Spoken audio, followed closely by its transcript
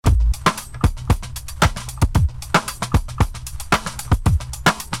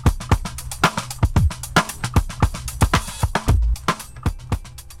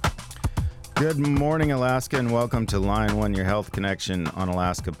Good morning, Alaska, and welcome to Line 1, your health connection on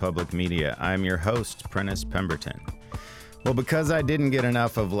Alaska Public Media. I'm your host, Prentice Pemberton. Well, because I didn't get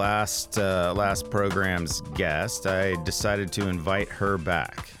enough of last program's guest, I decided to invite her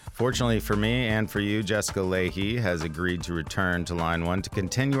back. Fortunately for me and for you, Jessica Leahy has agreed to return to Line 1 to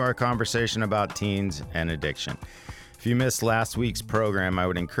continue our conversation about teens and addiction. If you missed last week's program, I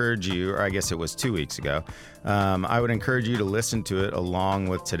would encourage you, or I guess it was 2 weeks ago, I would encourage you to listen to it along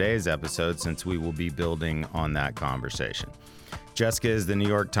with today's episode since we will be building on that conversation. Jessica is the New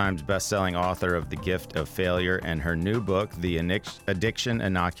York Times bestselling author of The Gift of Failure, and her new book, The Addiction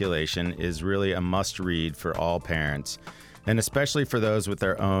Inoculation, is really a must-read for all parents, and especially for those with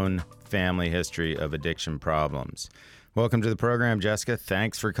their own family history of addiction problems. Welcome to the program, Jessica.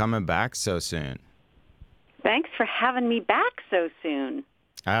 Thanks for coming back so soon. Thanks for having me back so soon.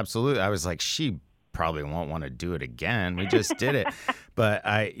 Absolutely. I was like, she probably won't want to do it again. We just did it. But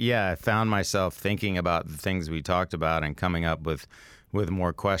I found myself thinking about the things we talked about and coming up with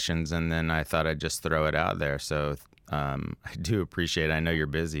more questions. And then I thought I'd just throw it out there. So I do appreciate it. I know you're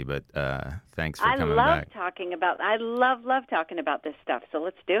busy, but thanks for coming back. I love talking about this stuff. So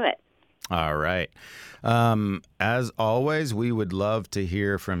let's do it. All right. As always, we would love to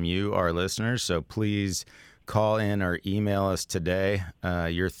hear from you, our listeners. So please call in or email us today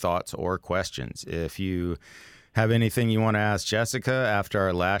your thoughts or questions. If you have anything you want to ask Jessica after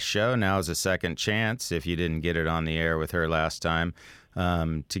our last show, now is a second chance, if you didn't get it on the air with her last time,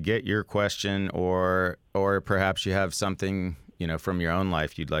 to get your question, or perhaps you have something from your own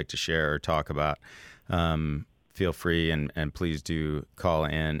life you'd like to share or talk about. Feel free and please do call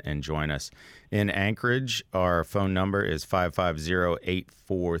in and join us. In Anchorage, our phone number is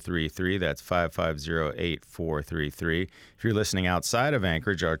 550-8433. That's 550-8433. If you're listening outside of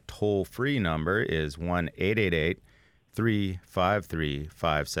Anchorage, our toll-free number is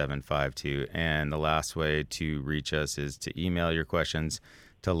 1-888-353-5752. And the last way to reach us is to email your questions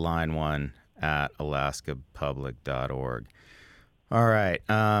to line1@alaskapublic.org. All right.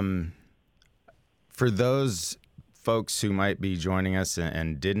 For those folks who might be joining us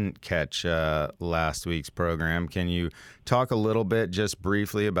and didn't catch last week's program, can you talk a little bit, just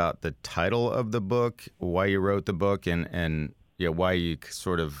briefly, about the title of the book, why you wrote the book, and why you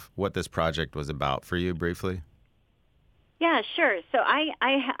what this project was about for you, briefly? Yeah, sure. So I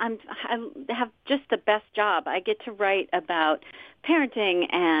have just the best job. I get to write about parenting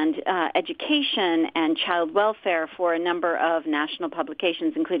and education and child welfare for a number of national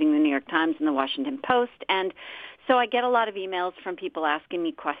publications, including the New York Times and the Washington Post. And so I get a lot of emails from people asking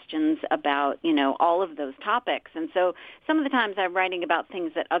me questions about, all of those topics. And so some of the times I'm writing about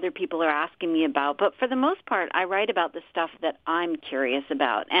things that other people are asking me about. But for the most part, I write about the stuff that I'm curious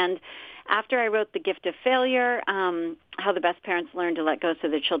about. And after I wrote The Gift of Failure, How the Best Parents Learn to Let Go So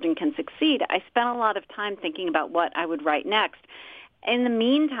Their Children Can Succeed, I spent a lot of time thinking about what I would write next. In the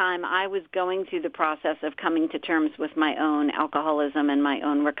meantime, I was going through the process of coming to terms with my own alcoholism and my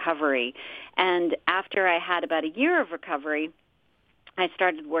own recovery. And after I had about a year of recovery, I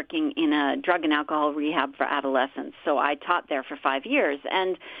started working in a drug and alcohol rehab for adolescents. So I taught there for 5 years.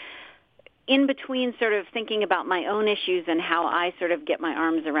 And in between sort of thinking about my own issues and how I sort of get my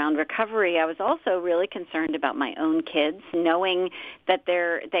arms around recovery, I was also really concerned about my own kids, knowing that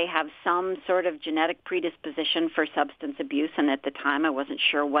they have some sort of genetic predisposition for substance abuse. And at the time, I wasn't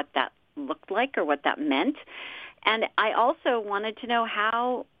sure what that looked like or what that meant. And I also wanted to know,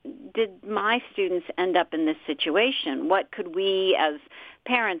 how did my students end up in this situation? What could we as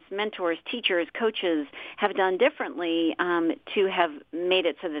parents, mentors, teachers, coaches have done differently to have made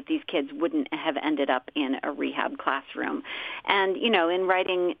it so that these kids wouldn't have ended up in a rehab classroom? And, in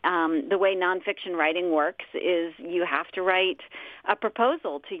writing, the way nonfiction writing works is you have to write a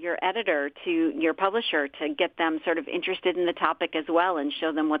proposal to your editor, to your publisher, to get them sort of interested in the topic as well and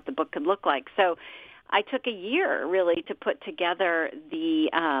show them what the book could look like. So I took a year, really, to put together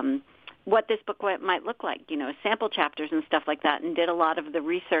what this book might look like, sample chapters and stuff like that, and did a lot of the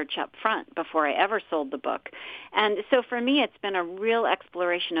research up front before I ever sold the book. And so for me, it's been a real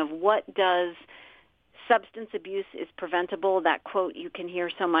exploration of what does substance abuse is preventable, that quote you can hear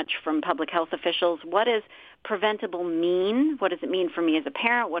so much from public health officials. What does preventable mean? What does it mean for me as a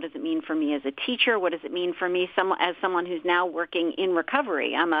parent? What does it mean for me as a teacher? What does it mean for me as someone who's now working in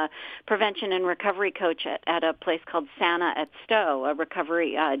recovery? I'm a prevention and recovery coach at a place called Sana at Stowe, a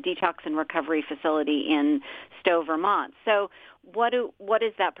recovery detox and recovery facility in Stowe, Vermont. So what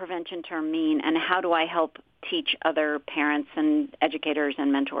does that prevention term mean, and how do I help teach other parents and educators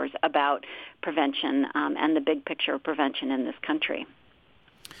and mentors about prevention and the big picture of prevention in this country?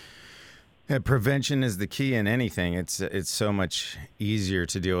 Yeah, prevention is the key in anything. It's so much easier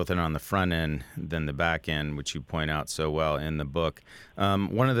to deal with it on the front end than the back end, which you point out so well in the book.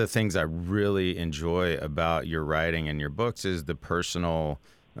 One of the things I really enjoy about your writing and your books is the personal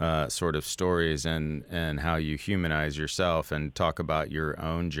sort of stories and how you humanize yourself and talk about your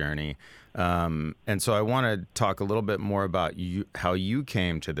own journey. And so I want to talk a little bit more about how you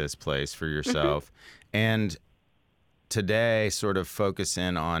came to this place for yourself, and today sort of focus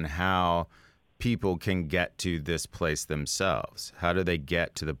in on how people can get to this place themselves. How do they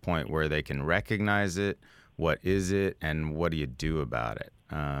get to the point where they can recognize it? What is it, and what do you do about it?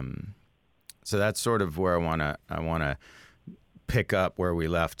 So that's sort of where I want to pick up where we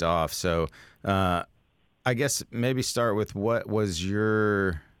left off. So I guess maybe start with, what was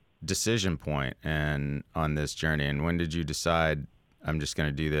your decision point and on this journey, and when did you decide, I'm just going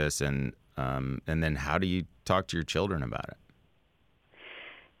to do this, and then how do you talk to your children about it?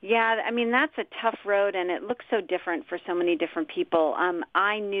 Yeah, I mean, that's a tough road, and it looks so different for so many different people.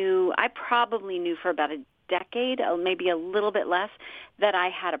 I probably knew for about a decade, maybe a little bit less, that I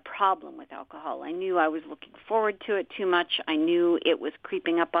had a problem with alcohol. I knew I was looking forward to it too much. I knew it was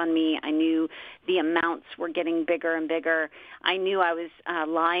creeping up on me. I knew the amounts were getting bigger and bigger. I knew I was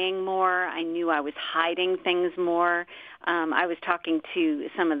lying more. I knew I was hiding things more. I was talking to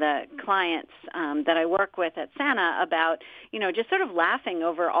some of the clients that I work with at Santa about, just sort of laughing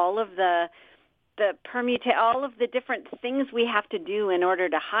over all of all of the different things we have to do in order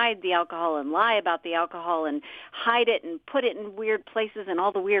to hide the alcohol and lie about the alcohol and hide it and put it in weird places, and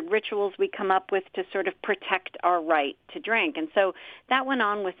all the weird rituals we come up with to sort of protect our right to drink. And so that went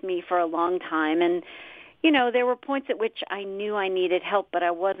on with me for a long time. And there were points at which I knew I needed help, but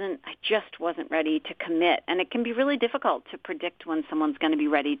I just wasn't ready to commit. And it can be really difficult to predict when someone's going to be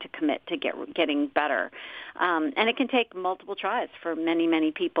ready to commit to getting better. And it can take multiple tries for many,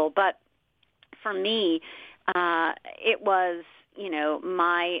 many people. But for me, it was,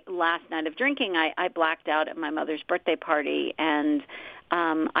 my last night of drinking. I blacked out at my mother's birthday party, and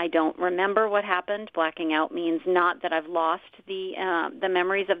I don't remember what happened. Blacking out means not that I've lost the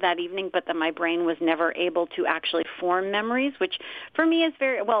memories of that evening, but that my brain was never able to actually form memories, which for me is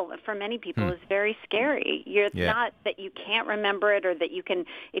for many people is very scary. It's not that you can't remember it, or that you can,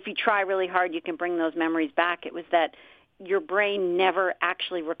 if you try really hard, you can bring those memories back. It was that your brain never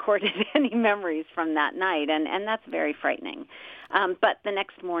actually recorded any memories from that night, and that's very frightening. But the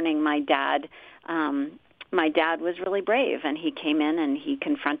next morning, my dad was really brave, and he came in and he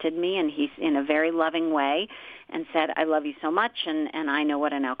confronted me, and he's in a very loving way, and said, "I love you so much, and I know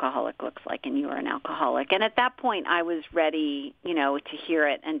what an alcoholic looks like, and you are an alcoholic." And at that point, I was ready, to hear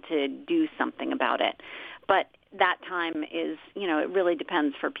it and to do something about it. But that time is, it really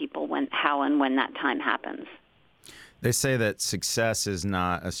depends for people how and when that time happens. They say that success is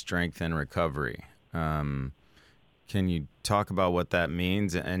not a strength in recovery. Can you talk about what that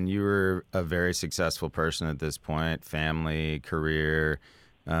means? And you were a very successful person at this point, family, career,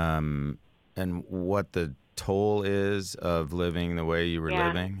 and what the toll is of living the way you were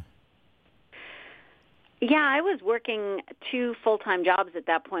living? Yeah, I was working 2 full-time jobs at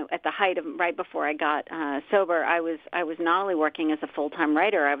that point. At the height of right before I got sober, I was not only working as a full-time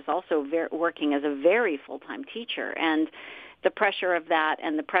writer, I was also working as a very full-time teacher. And the pressure of that,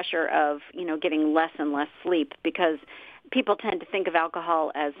 and the pressure of getting less and less sleep, because people tend to think of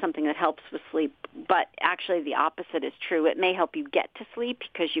alcohol as something that helps with sleep, but actually the opposite is true. It may help you get to sleep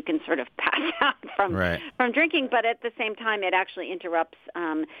because you can sort of pass out from drinking, but at the same time it actually interrupts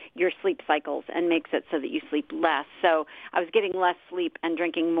your sleep cycles and makes it so that you sleep less. So I was getting less sleep and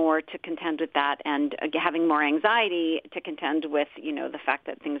drinking more to contend with that, and having more anxiety to contend with, the fact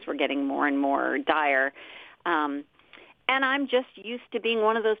that things were getting more and more dire. And I'm just used to being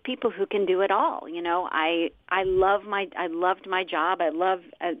one of those people who can do it all. I loved my job. I love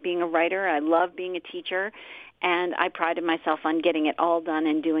being a writer. I love being a teacher, and I prided myself on getting it all done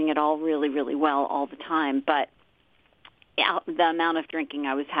and doing it all really, really well all the time. But the amount of drinking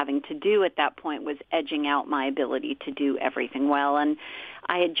I was having to do at that point was edging out my ability to do everything well. And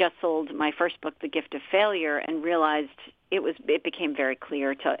I had just sold my first book, The Gift of Failure, and realized it became very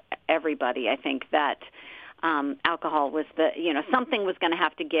clear to everybody, I think, that alcohol was something was going to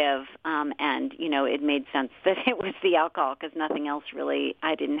have to give, and it made sense that it was the alcohol, because nothing else really,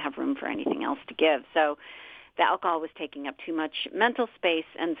 I didn't have room for anything else to give. So the alcohol was taking up too much mental space,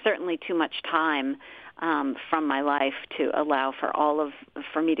 and certainly too much time from my life to allow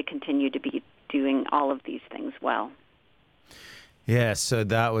for me to continue to be doing all of these things well. Yeah, so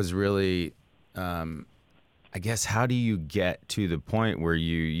that was really, I guess, how do you get to the point where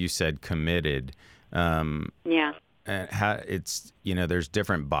you said committed? it's, there's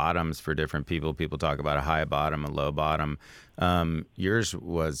different bottoms for different people. People talk about a high bottom, a low bottom.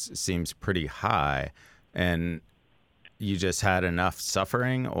 Yours seems pretty high, and you just had enough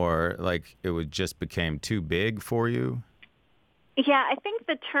suffering, or like just became too big for you? Yeah, I think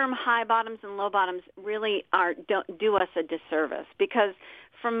the term high bottoms and low bottoms really don't do us a disservice, because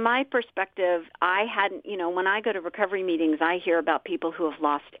from my perspective, I hadn't, when I go to recovery meetings, I hear about people who have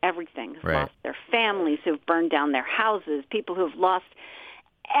lost everything, who've lost their families, who've burned down their houses, people who've lost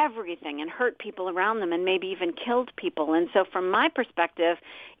everything and hurt people around them and maybe even killed people. And so from my perspective,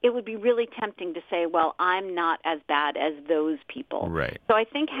 it would be really tempting to say, well, I'm not as bad as those people. Right. So I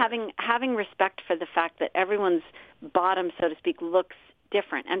think having respect for the fact that everyone's bottom, so to speak, looks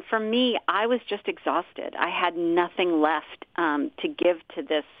different. And for me, I was just exhausted. I had nothing left to give to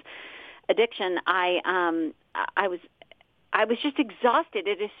this addiction. I was just exhausted.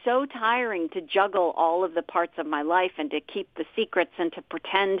 It is so tiring to juggle all of the parts of my life and to keep the secrets and to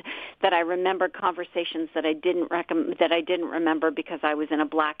pretend that I remember conversations that I didn't remember because I was in a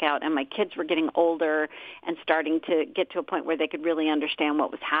blackout and my kids were getting older and starting to get to a point where they could really understand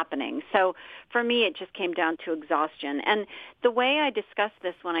what was happening. So for me, it just came down to exhaustion. And the way I discuss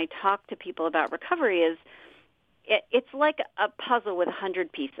this when I talk to people about recovery is it's like a puzzle with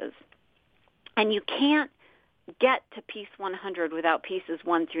 100 pieces. And you can't get to piece 100 without pieces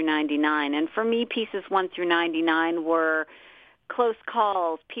 1 through 99. And for me, pieces 1 through 99 were close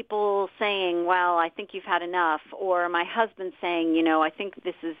calls, people saying, well, I think you've had enough, or my husband saying, I think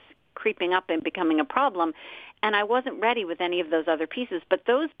this is creeping up and becoming a problem. And I wasn't ready with any of those other pieces, but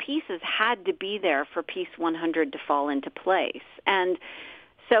those pieces had to be there for piece 100 to fall into place. And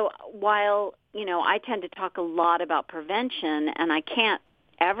so while, I tend to talk a lot about prevention, and I can't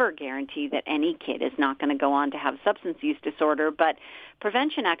ever guarantee that any kid is not going to go on to have substance use disorder, but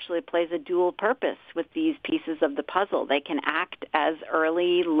prevention actually plays a dual purpose with these pieces of the puzzle. They can act as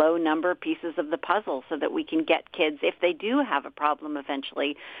early, low-number pieces of the puzzle so that we can get kids, if they do have a problem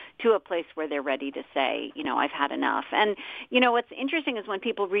eventually, to a place where they're ready to say, I've had enough. And, what's interesting is when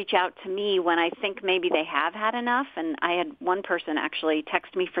people reach out to me when I think maybe they have had enough, and I had one person actually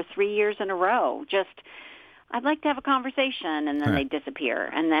text me for 3 years in a row, I'd like to have a conversation, and then they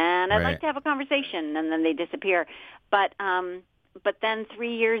disappear. And then I'd like to have a conversation, and then they disappear. But then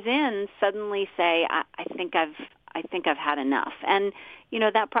 3 years in, suddenly say, I think I've had enough. And you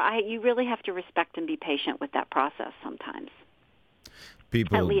really have to respect and be patient with that process sometimes.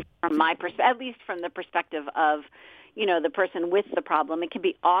 At least from the perspective of the person with the problem, it can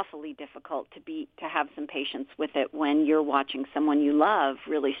be awfully difficult to have some patience with it when you're watching someone you love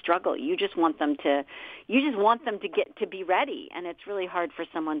really struggle. You just want them to get to be ready, and it's really hard for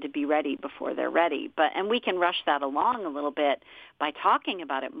someone to be ready before they're ready. And we can rush that along a little bit by talking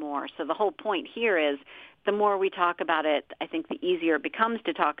about it more. So the whole point here is the more we talk about it, I think the easier it becomes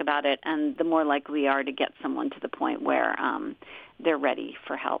to talk about it, and the more likely we are to get someone to the point where they're ready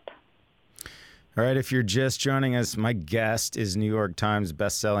for help. All right, if you're just joining us, my guest is New York Times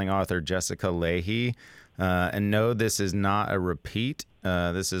bestselling author Jessica Lahey. And no, this is not a repeat.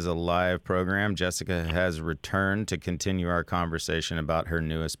 This is a live program. Jessica has returned to continue our conversation about her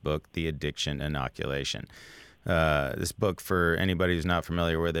newest book, The Addiction Inoculation. This book, for anybody who's not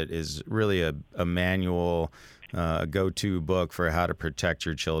familiar with it, is really a manual, go-to book for how to protect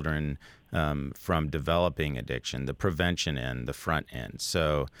your children from developing addiction, the prevention end, the front end.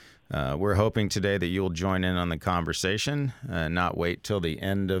 So we're hoping today that you'll join in on the conversation, not wait till the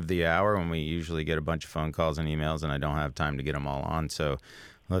end of the hour when we usually get a bunch of phone calls and emails, and I don't have time to get them all on. So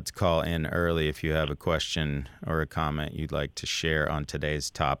let's call in early if you have a question or a comment you'd like to share on today's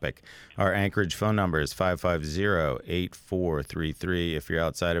topic. Our Anchorage phone number is 550-8433. If you're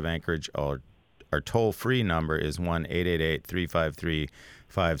outside of Anchorage, our toll-free number is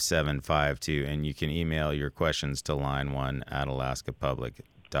 1-888-353-5752, and you can email your questions to line1@alaskapublic.org.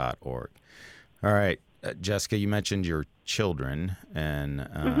 All right, Jessica, you mentioned your children,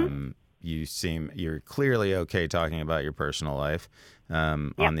 and you're clearly okay talking about your personal life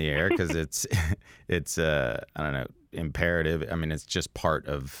on the air because it's I don't know, imperative. I mean, it's just part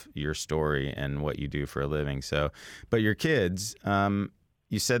of your story and what you do for a living. So, but your kids,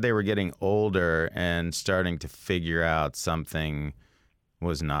 you said they were getting older and starting to figure out something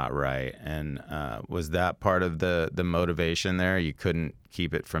was not right. And was that part of the motivation there? You couldn't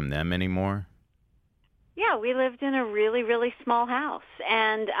keep it from them anymore? Yeah, we lived in a really, really small house,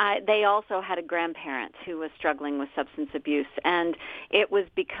 and they also had a grandparent who was struggling with substance abuse, and it was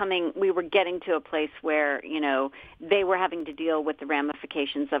we were getting to a place where, they were having to deal with the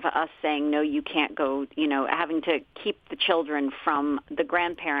ramifications of us saying, no, you can't go, having to keep the children from the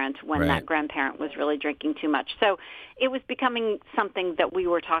grandparent when that grandparent was really drinking too much. So it was becoming something that we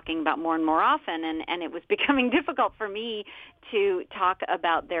were talking about more and more often, and it was becoming difficult for me to talk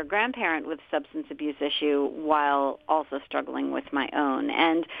about their grandparent with substance abuse issue while also struggling with my own.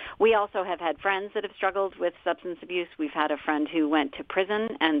 And we also have had friends that have struggled with substance abuse. We've had a friend who went to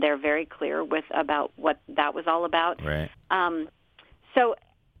prison, and they're very clear about what that was all about. Right. So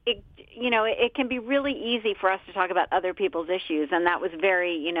it can be really easy for us to talk about other people's issues, and that was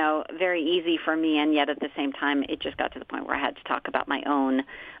very easy for me, and yet at the same time it just got to the point where I had to talk about my own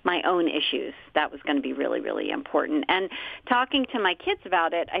issues. That was going to be really, really important. And talking to my kids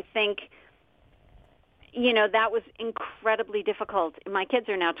about it, I think that was incredibly difficult. My kids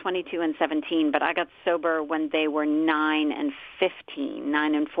are now 22 and 17, but I got sober when they were 9 and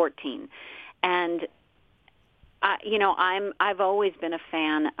 14. And I've always been a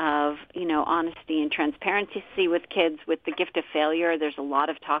fan of, honesty and transparency with kids. With the gift of failure, there's a lot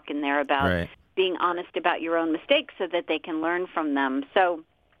of talk in there about being honest about your own mistakes so that they can learn from them. So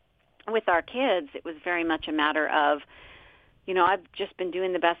with our kids, it was very much a matter of, I've just been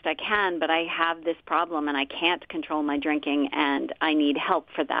doing the best I can, but I have this problem and I can't control my drinking and I need help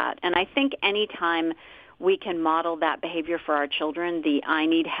for that. And I think anytime we can model that behavior for our children, the I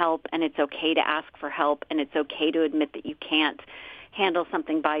need help and it's okay to ask for help and it's okay to admit that you can't handle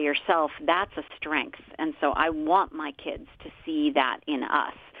something by yourself, that's a strength. And so I want my kids to see that in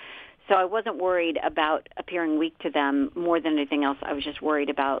us. So I wasn't worried about appearing weak to them more than anything else. I was just worried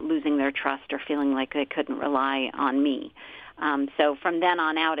about losing their trust or feeling like they couldn't rely on me. So from then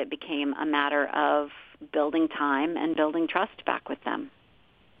on out, it became a matter of building time and building trust back with them.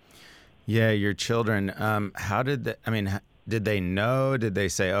 Yeah, your children, did they know? Did they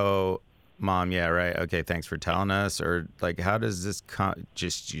say, oh, Mom, yeah, right, okay, thanks for telling us? Or, how does this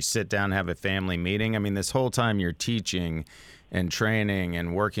just you sit down and have a family meeting? I mean, this whole time you're teaching and training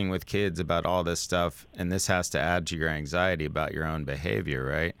and working with kids about all this stuff, and this has to add to your anxiety about your own behavior,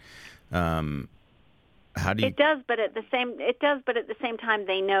 right? How do you... It does, but at the same time,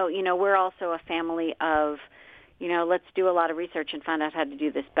 they know, we're also a family of, let's do a lot of research and find out how to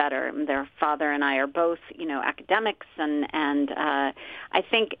do this better. And their father and I are both, academics, and I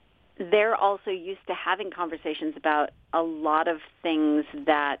think they're also used to having conversations about a lot of things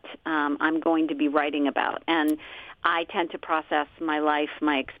that I'm going to be writing about. And I tend to process my life,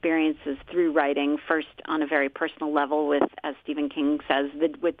 my experiences through writing, first on a very personal level with, as Stephen King says,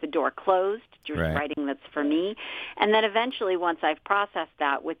 with the door closed, just writing that's for me. And then eventually, once I've processed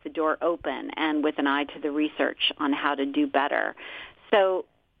that, with the door open and with an eye to the research on how to do better. So,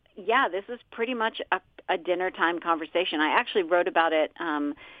 yeah, this is pretty much a dinner time conversation. I actually wrote about it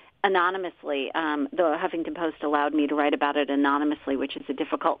anonymously. The Huffington Post allowed me to write about it anonymously, which is a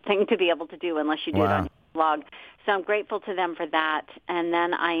difficult thing to be able to do unless you do it on your blog. So I'm grateful to them for that. And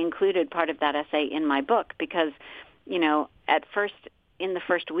then I included part of that essay in my book because, at first, in the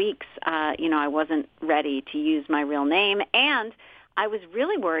first weeks, I wasn't ready to use my real name, and I was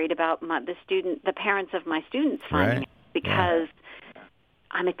really worried about the parents of my students finding it because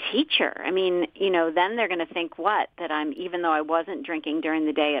I'm a teacher. I mean, then they're going to think that even though I wasn't drinking during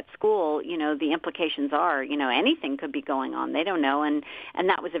the day at school, the implications are, anything could be going on. They don't know. And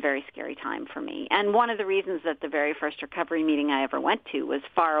that was a very scary time for me. And one of the reasons that the very first recovery meeting I ever went to was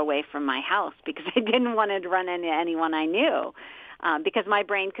far away from my house because I didn't want to run into anyone I knew. Because my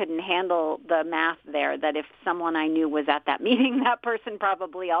brain couldn't handle the math there, that if someone I knew was at that meeting, that person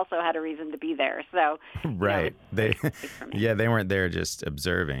probably also had a reason to be there. So, right. They weren't there just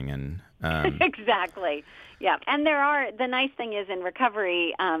observing. And Exactly. Yeah. And the nice thing is in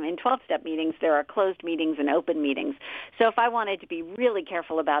recovery, in 12-step meetings, there are closed meetings and open meetings. So if I wanted to be really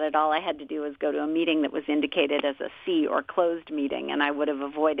careful about it, all I had to do was go to a meeting that was indicated as a C or closed meeting, and I would have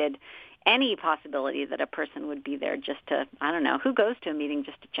avoided any possibility that a person would be there just to, I don't know, who goes to a meeting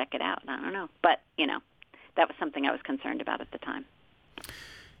just to check it out? I don't know. But, that was something I was concerned about at the time.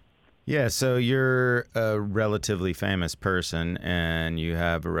 Yeah, so you're a relatively famous person and you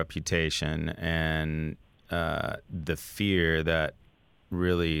have a reputation, and the fear that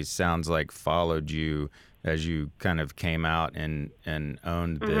really sounds like followed you as you kind of came out and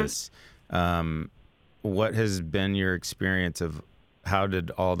owned this. What has been your experience of how did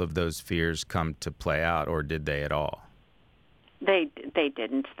all of those fears come to play out, or did they at all? They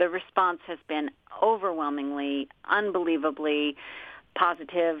didn't. The response has been overwhelmingly, unbelievably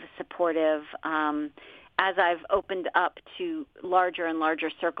positive, supportive. I as I've opened up to larger and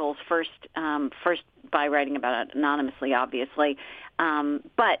larger circles, first by writing about it anonymously, obviously,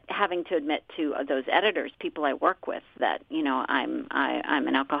 but having to admit to those editors, people I work with, that I'm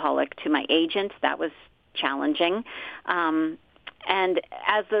an alcoholic. To my agent, that was challenging. And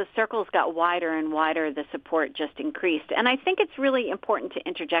as those circles got wider and wider, the support just increased. And I think it's really important to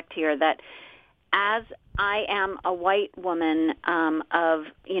interject here that as I am a white woman I'm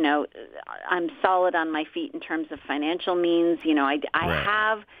solid on my feet in terms of financial means.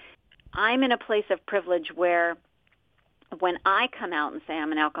 I'm in a place of privilege where when I come out and say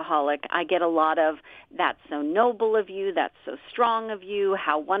I'm an alcoholic, I get a lot of, that's so noble of you, that's so strong of you,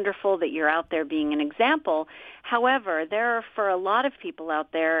 how wonderful that you're out there being an example. However, there are, for a lot of people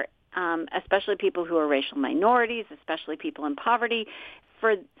out there, especially people who are racial minorities, especially people in poverty,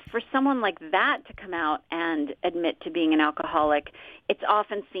 for someone like that to come out and admit to being an alcoholic, it's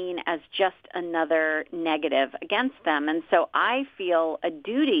often seen as just another negative against them. And so I feel a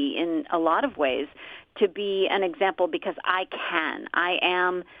duty in a lot of ways to be an example because I can.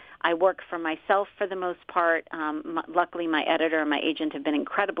 I work for myself for the most part. Luckily, my editor and my agent have been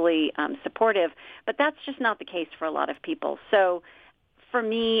incredibly supportive, but that's just not the case for a lot of people. So for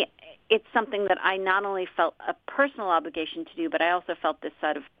me, it's something that I not only felt a personal obligation to do, but I also felt this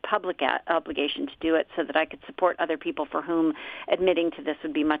sort of public obligation to do it so that I could support other people for whom admitting to this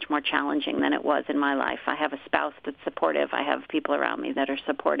would be much more challenging than it was in my life. I have a spouse that's supportive. I have people around me that are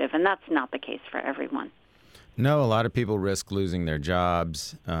supportive, and that's not the case for everyone. No, a lot of people risk losing their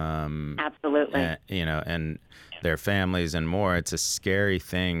jobs. Absolutely. And their families and more. It's a scary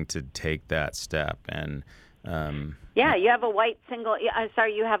thing to take that step. And you have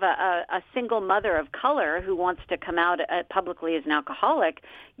you have a single mother of color who wants to come out publicly as an alcoholic.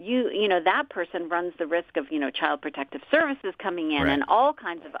 That person runs the risk of, Child Protective Services coming in, right, and all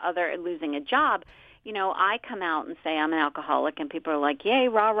kinds of other, losing a job. I come out and say I'm an alcoholic, and people are like, yay,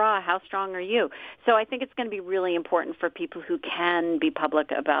 rah, rah, how strong are you? So I think it's going to be really important for people who can be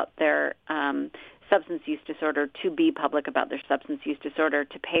public about their substance use disorder to be public about their substance use disorder,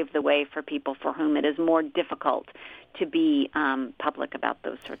 to pave the way for people for whom it is more difficult to be public about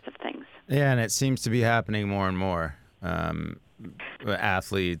those sorts of things. Yeah, and it seems to be happening more and more.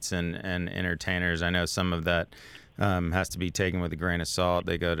 Athletes and entertainers, I know some of that has to be taken with a grain of salt.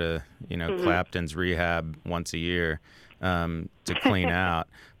 They go to, Clapton's rehab once a year to clean out.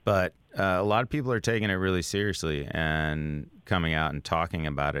 But a lot of people are taking it really seriously and coming out and talking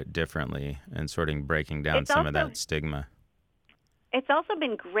about it differently and sort of breaking down some of that stigma. It's also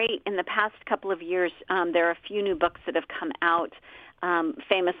been great in the past couple of years. There are a few new books that have come out.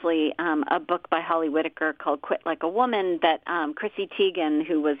 Famously, a book by Holly Whitaker called Quit Like a Woman that Chrissy Teigen,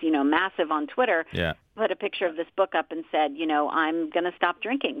 who was, massive on Twitter, put a picture of this book up and said, I'm going to stop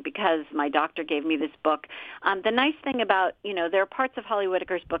drinking because my doctor gave me this book. The nice thing about, there are parts of Holly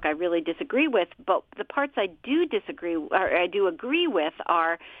Whitaker's book I really disagree with, but the parts I do agree with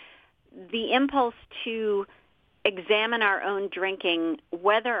are the impulse to examine our own drinking,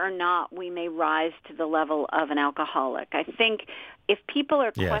 whether or not we may rise to the level of an alcoholic. I think if people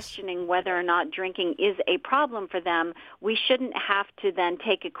are questioning whether or not drinking is a problem for them, we shouldn't have to then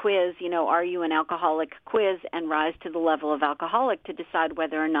take a quiz, are you an alcoholic quiz, and rise to the level of alcoholic to decide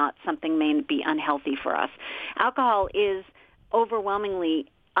whether or not something may be unhealthy for us. Alcohol is overwhelmingly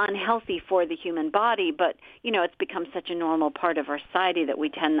unhealthy for the human body, but it's become such a normal part of our society that we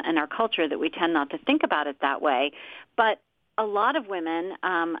tend, and our culture, that we tend not to think about it that way. But a lot of women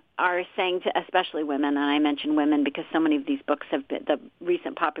are saying to, especially women, and I mention women because so many of these books have been, the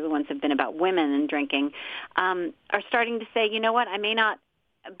recent popular ones have been about women and drinking, are starting to say, you know what, I may not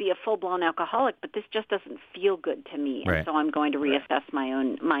be a full-blown alcoholic, but this just doesn't feel good to me, and so I'm going to reassess my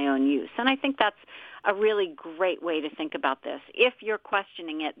own use. And I think that's a really great way to think about this. If you're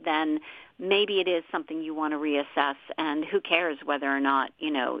questioning it, then maybe it is something you want to reassess, and who cares whether or not,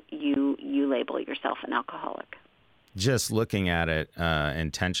 you label yourself an alcoholic. Just looking at it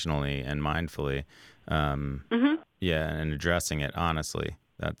intentionally and mindfully, and addressing it honestly,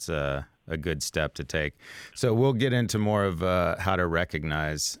 that's a good step to take. So we'll get into more of how to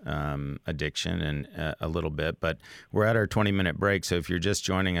recognize addiction in a little bit, but we're at our 20-minute break. So if you're just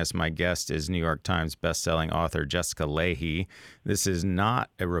joining us, my guest is New York Times bestselling author Jessica Lahey. This is not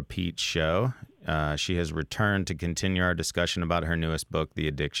a repeat show. She has returned to continue our discussion about her newest book, The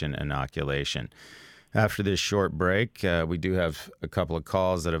Addiction Inoculation. After this short break, we do have a couple of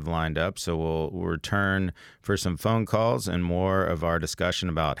calls that have lined up, so we'll return for some phone calls and more of our discussion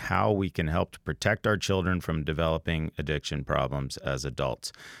about how we can help to protect our children from developing addiction problems as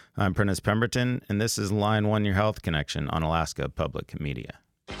adults. I'm Prentice Pemberton, and this is Line 1, Your Health Connection on Alaska Public Media.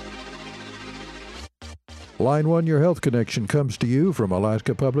 Line 1 Your Health Connection comes to you from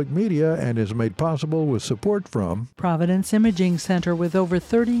Alaska Public Media and is made possible with support from Providence Imaging Center, with over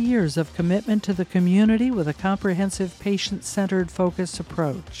 30 years of commitment to the community with a comprehensive patient-centered focus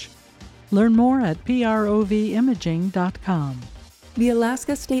approach. Learn more at provimaging.com. The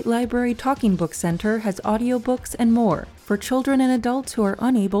Alaska State Library Talking Book Center has audiobooks and more for children and adults who are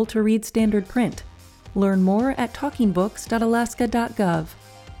unable to read standard print. Learn more at talkingbooks.alaska.gov.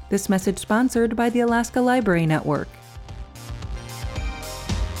 This message sponsored by the Alaska Library Network.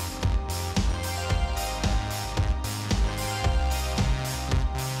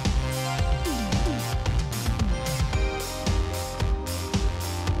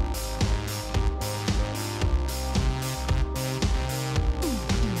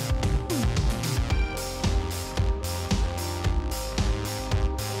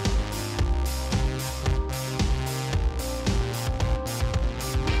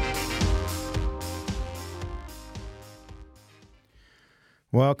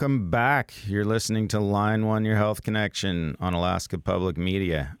 Welcome back. You're listening to Line 1 Your Health Connection on Alaska Public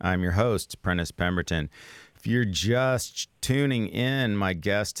Media. I'm your host, Prentice Pemberton. If you're just tuning in, my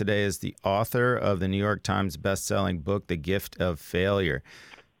guest today is the author of the New York Times bestselling book, The Gift of Failure.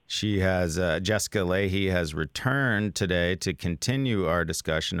 Jessica Leahy has returned today to continue our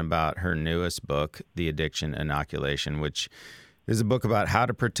discussion about her newest book, The Addiction Inoculation, which is a book about how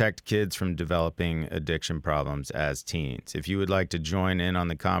to protect kids from developing addiction problems as teens. If you would like to join in on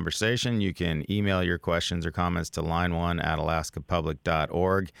the conversation, you can email your questions or comments to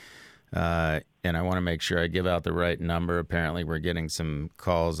line1@alaskapublic.org. And I want to make sure I give out the right number. Apparently, we're getting some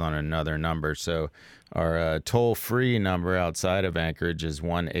calls on another number. So our toll-free number outside of Anchorage is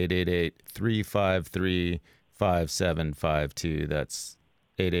 1-888-353-5752. That's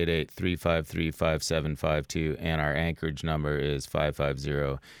 888-353-5752, and our Anchorage number is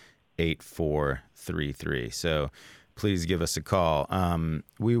 550-8433. So please give us a call.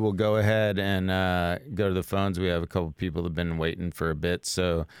 We will go ahead and go to the phones. We have a couple people that have been waiting for a bit.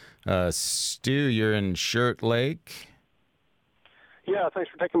 So, Stu, you're in Shirt Lake. Yeah,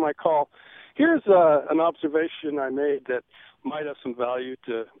 thanks for taking my call. Here's an observation I made that might have some value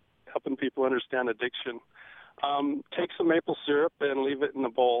to helping people understand addiction. Take some maple syrup and leave it in a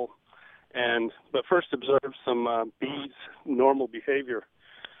bowl, but first observe some bees' normal behavior,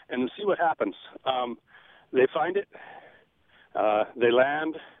 and see what happens. They find it, they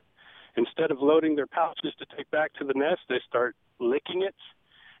land. Instead of loading their pouches to take back to the nest, they start licking it,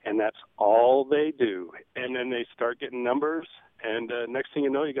 and that's all they do. And then they start getting numbers, and next thing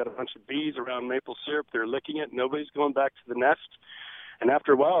you know, you got a bunch of bees around maple syrup. They're licking it. Nobody's going back to the nest. And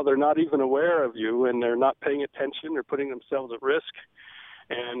after a while, they're not even aware of you, and they're not paying attention. They're putting themselves at risk.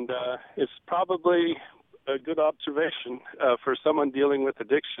 And it's probably a good observation for someone dealing with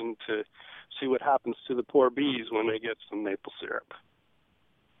addiction to see what happens to the poor bees when they get some maple syrup.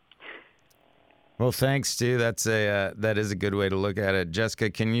 Well, thanks, Stu. That is a good way to look at it.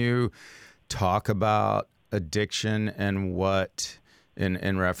 Jessica, can you talk about addiction and what,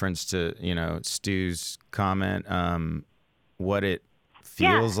 in reference to Stu's comment, what it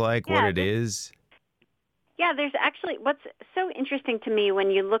feels like, what it is? Yeah, there's actually what's so interesting to me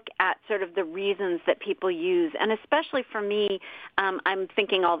when you look at sort of the reasons that people use, and especially for me, I'm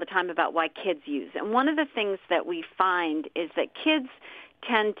thinking all the time about why kids use. And one of the things that we find is that kids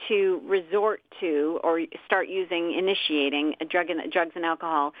tend to resort to or start initiating drugs and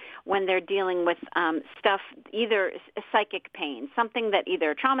alcohol when they're dealing with stuff, either psychic pain, something that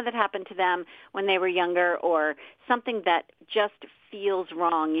either a trauma that happened to them when they were younger or something that just feels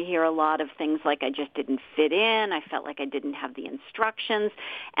wrong. You hear a lot of things like, I just didn't fit in, I felt like I didn't have the instructions,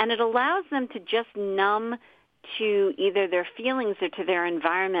 and it allows them to just numb to either their feelings or to their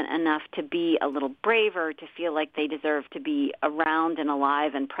environment enough to be a little braver, to feel like they deserve to be around and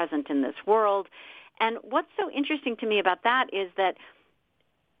alive and present in this world. And what's so interesting to me about that is that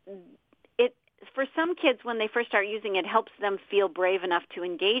for some kids, when they first start using it, helps them feel brave enough to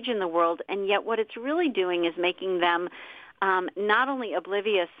engage in the world, and yet what it's really doing is making them not only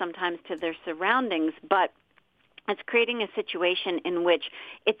oblivious sometimes to their surroundings, but it's creating a situation in which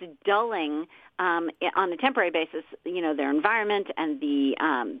it's dulling on a temporary basis, their environment and the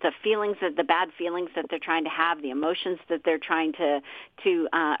feelings, the bad feelings that they're trying to have, the emotions that they're trying to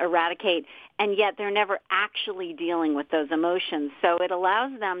eradicate, and yet they're never actually dealing with those emotions. So it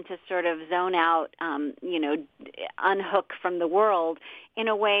allows them to sort of zone out, unhook from the world in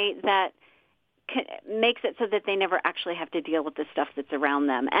a way that makes it so that they never actually have to deal with the stuff that's around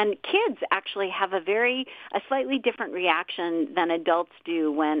them. And kids actually have a slightly different reaction than adults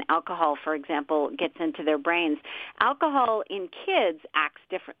do when alcohol, for example, gets into their brains. Alcohol in kids acts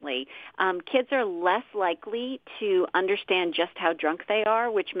differently. Kids are less likely to understand just how drunk they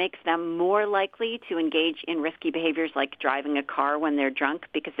are, which makes them more likely to engage in risky behaviors like driving a car when they're drunk,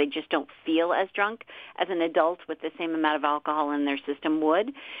 because they just don't feel as drunk as an adult with the same amount of alcohol in their system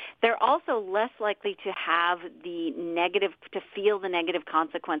would. They're also less likely to feel the negative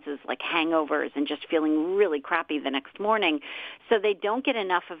consequences like hangovers and just feeling really crappy the next morning. So they don't get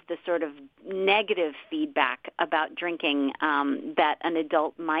enough of the sort of negative feedback about drinking that an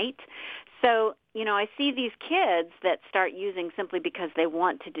adult might. So, I see these kids that start using simply because they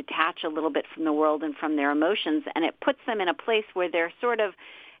want to detach a little bit from the world and from their emotions, and it puts them in a place where they're sort of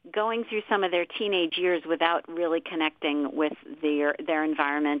going through some of their teenage years without really connecting with their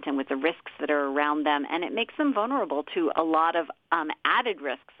environment and with the risks that are around them, and it makes them vulnerable to a lot of added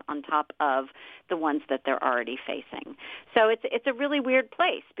risks on top of the ones that they're already facing. So it's a really weird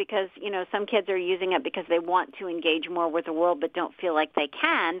place because, some kids are using it because they want to engage more with the world but don't feel like they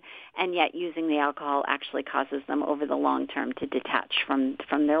can, and yet using the alcohol actually causes them over the long term to detach from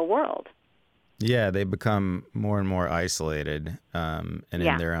their world. Yeah, they become more and more isolated and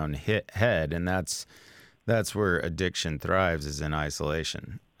in their own head, and that's where addiction thrives, is in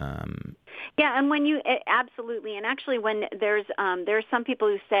isolation. Yeah, and absolutely, and actually when there are some people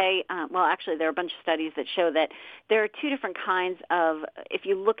who say, there are a bunch of studies that show that there are two different kinds of, if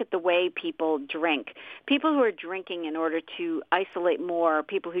you look at the way people drink, people who are drinking in order to isolate more,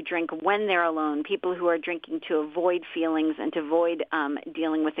 people who drink when they're alone, people who are drinking to avoid feelings and to avoid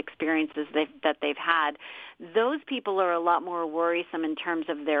dealing with experiences that they've had, those people are a lot more worrisome in terms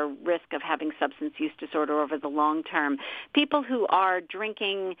of their risk of having substance use disorder over the long term. People who are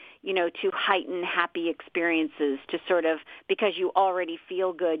drinking, to heighten happy experiences, to sort of, because you already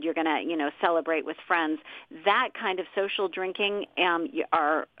feel good, you're going to, celebrate with friends. That kind of social drinking,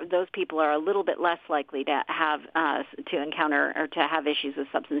 those people are a little bit less likely to have to encounter or to have issues with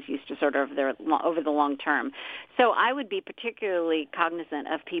substance use disorder over the long term. So I would be particularly cognizant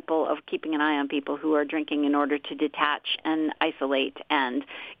of keeping an eye on people who are drinking in order to detach and isolate and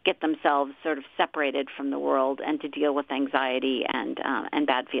get themselves sort of separated from the world and to deal with anxiety and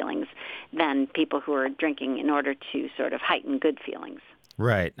bad feelings, than people who are drinking in order to sort of heighten good feelings.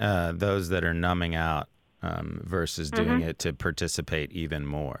 Right. Those that are numbing out versus doing it to participate even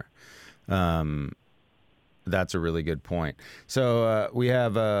more. That's a really good point. So we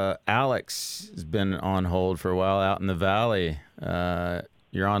have Alex has been on hold for a while out in the Valley.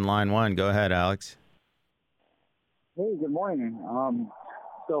 You're on line one. Go ahead, Alex. Hey, good morning.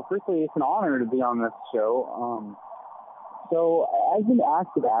 So firstly, it's an honor to be on this show. So as an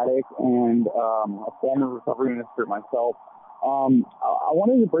active addict and a former recovery minister myself, I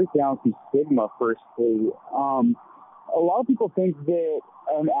wanted to break down some stigma firstly. A lot of people think that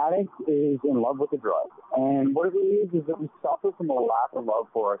an addict is in love with the drug. And what it really is that we suffer from a lack of love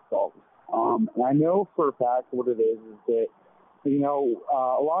for ourselves. And I know for a fact what it is that, a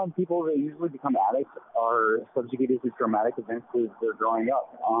lot of people that usually become addicts are subjugated to traumatic events as they're growing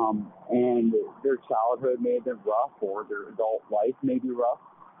up. And their childhood may have been rough, or their adult life may be rough.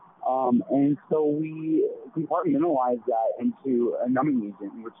 And so we compartmentalize that into a numbing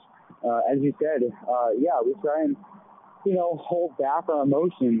agent, which, as you said, we try and, hold back our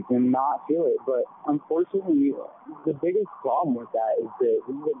emotions and not feel it. But unfortunately, the biggest problem with that is that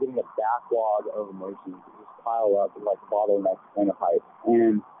we end up getting a backlog of emotions that just pile up like bottlenecks in a pipe.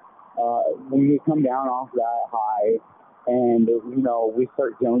 And when we come down off that high and, we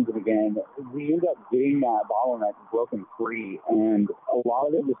start jonesing again, we end up getting that bottleneck broken free. And a lot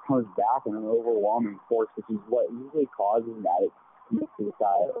of it just comes back in an overwhelming force, which is what usually causes an addict to commit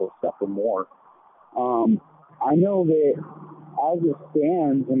suicide or suffer more. I know that as it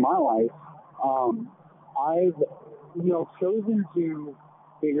stands in my life, I've, chosen to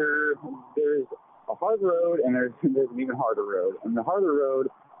figure there's a hard road and there's an even harder road. And the harder road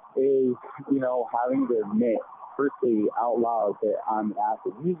is, having to admit, firstly, out loud that I'm an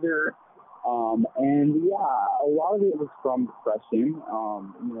acid user. A lot of it was from depression.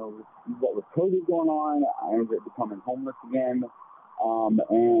 What with COVID going on, I ended up becoming homeless again.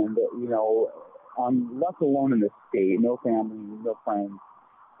 I'm left alone in this state, no family, no friends,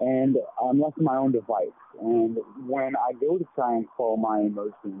 and I'm left to my own device. And when I go to try and quell my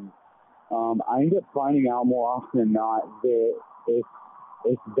emotions, I end up finding out more often than not that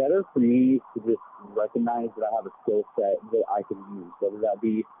it's better for me to just recognize that I have a skill set that I can use, whether that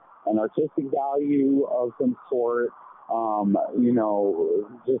be an artistic value of some sort,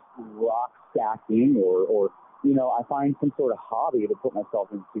 just rock stacking or I find some sort of hobby to put myself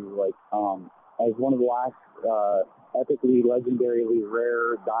into, like as one of the last epically, legendarily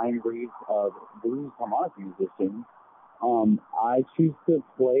rare dying breeds of blues harmonic musicians. I choose to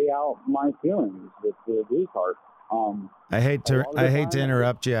play out my feelings with the blues harp. I hate to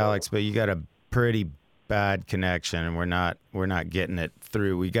interrupt you, Alex, but you got a pretty bad connection, and we're not getting it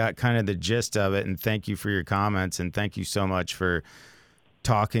through. We got kind of the gist of it, and thank you for your comments, and thank you so much for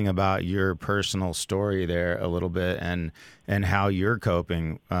talking about your personal story there a little bit and how you're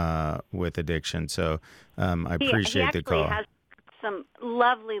coping with addiction. So I appreciate the call. He has some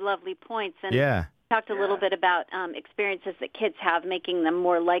lovely points, and yeah. Talked a little bit about experiences that kids have making them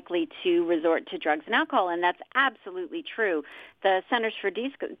more likely to resort to drugs and alcohol, and that's absolutely true. The Centers for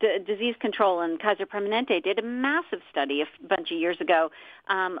Disease Control and Kaiser Permanente did a massive study a bunch of years ago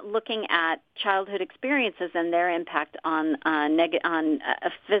looking at childhood experiences and their impact on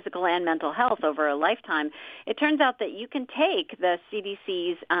physical and mental health over a lifetime. It turns out that you can take the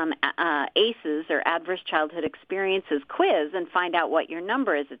CDC's ACEs, or Adverse Childhood Experiences quiz, and find out what your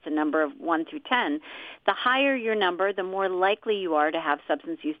number is. It's a number of 1 through 10. The higher your number, the more likely you are to have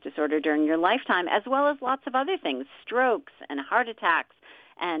substance use disorder during your lifetime, as well as lots of other things, strokes and heart attacks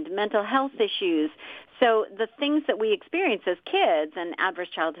and mental health issues. So the things that we experience as kids, and adverse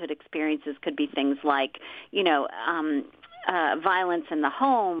childhood experiences could be things like, violence in the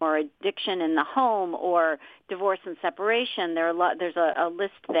home, or addiction in the home, or divorce and separation. There's a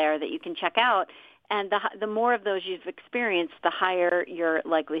list there that you can check out. And the more of those you've experienced, the higher your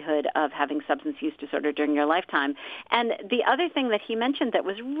likelihood of having substance use disorder during your lifetime. And the other thing that he mentioned that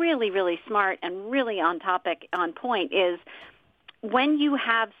was really, really smart and really on topic, on point, is when you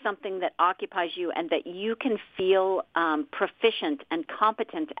have something that occupies you and that you can feel proficient and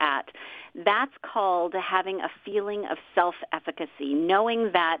competent at, that's called having a feeling of self-efficacy,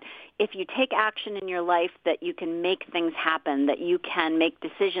 knowing that if you take action in your life, that you can make things happen, that you can make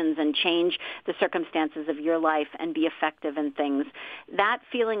decisions and change the circumstances of your life and be effective in things. That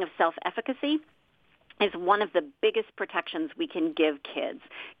feeling of self-efficacy is one of the biggest protections we can give kids.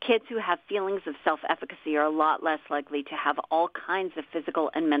 Kids who have feelings of self-efficacy are a lot less likely to have all kinds of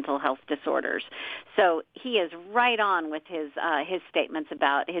physical and mental health disorders. So he is right on with his statements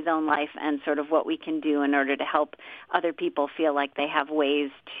about his own life and sort of what we can do in order to help other people feel like they have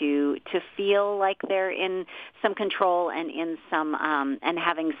ways to feel like they're in some control and in some and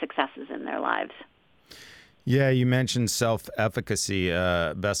having successes in their lives. Yeah, you mentioned self-efficacy.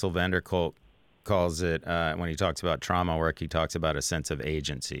 Bessel van der Kolk calls it, when he talks about trauma work, he talks about a sense of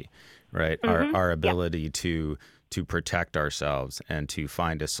agency, right? Mm-hmm. Our ability to protect ourselves and to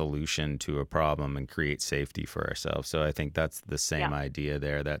find a solution to a problem and create safety for ourselves. So I think that's the same idea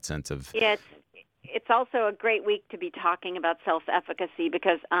there, that sense of... Yeah, it's also a great week to be talking about self-efficacy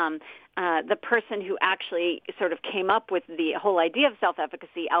because the person who actually sort of came up with the whole idea of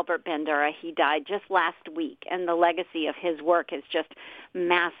self-efficacy, Albert Bandura, he died just last week, and the legacy of his work is just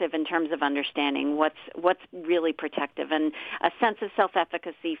massive in terms of understanding what's really protective, and a sense of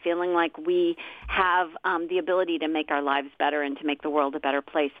self-efficacy, feeling like we have the ability to make our lives better and to make the world a better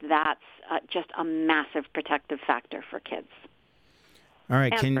place. That's just a massive protective factor for kids. All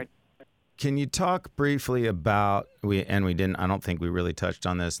right, Can you talk briefly about, I don't think we really touched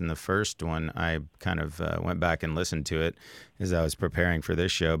on this in the first one. I kind of went back and listened to it as I was preparing for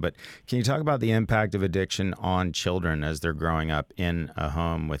this show. But can you talk about the impact of addiction on children as they're growing up in a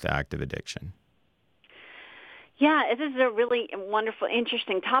home with active addiction? Yeah, this is a really wonderful,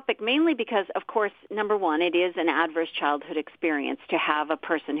 interesting topic, mainly because, of course, number one, it is an adverse childhood experience to have a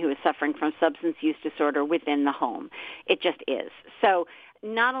person who is suffering from substance use disorder within the home. It just is. So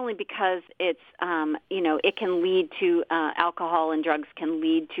not only because it's, it can lead to alcohol and drugs can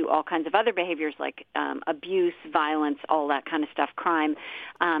lead to all kinds of other behaviors like abuse, violence, all that kind of stuff, crime.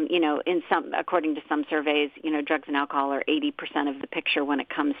 According to some surveys, drugs and alcohol are 80% of the picture when it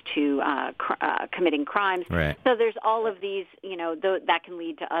comes to committing crimes. Right. So there's all of these, that can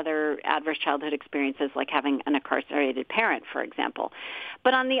lead to other adverse childhood experiences like having an incarcerated parent, for example.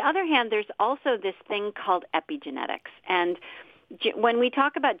 But on the other hand, there's also this thing called epigenetics. And when we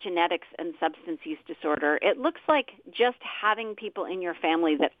talk about genetics and substance use disorder, it looks like just having people in your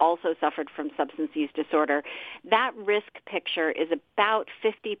family that also suffered from substance use disorder, that risk picture is about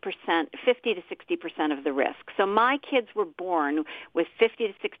 50 to 60% of the risk. So my kids were born with 50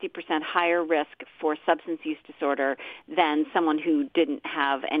 to 60% higher risk for substance use disorder than someone who didn't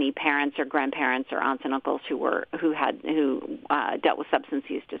have any parents or grandparents or aunts and uncles who dealt with substance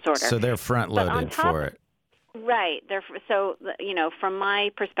use disorder. So they're front-loaded for it. Right. So, from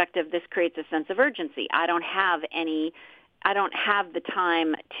my perspective, this creates a sense of urgency. I don't have any I don't have the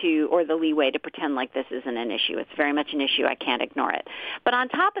time to or the leeway to pretend like this isn't an issue. It's very much an issue. I can't ignore it. But on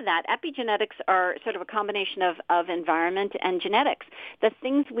top of that, epigenetics are sort of a combination of environment and genetics. The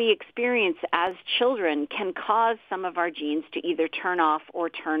things we experience as children can cause some of our genes to either turn off or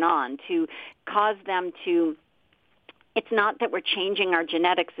turn on, to cause them to. It's not that we're changing our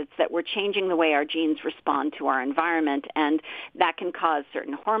genetics, it's that we're changing the way our genes respond to our environment, and that can cause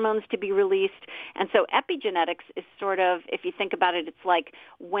certain hormones to be released. And so epigenetics is sort of, if you think about it, it's like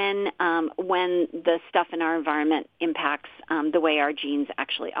when the stuff in our environment impacts the way our genes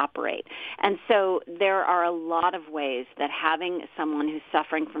actually operate. And so there are a lot of ways that having someone who's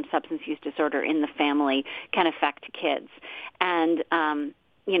suffering from substance use disorder in the family can affect kids. And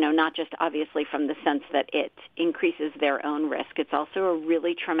not just obviously from the sense that it increases their own risk. It's also a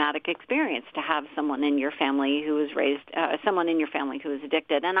really traumatic experience to have someone in your family who is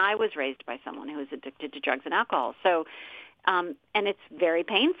addicted. And I was raised by someone who was addicted to drugs and alcohol. So, and it's very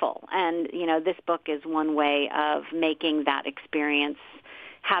painful. And, this book is one way of making that experience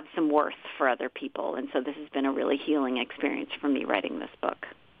have some worth for other people. And so this has been a really healing experience for me writing this book.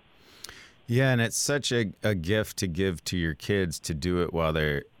 Yeah, and it's such a gift to give to your kids to do it while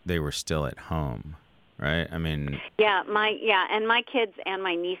they were still at home, right? I mean, and my kids and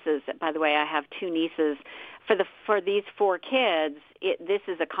my nieces. By the way, I have two nieces. For these four kids, this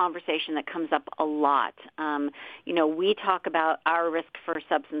is a conversation that comes up a lot. We talk about our risk for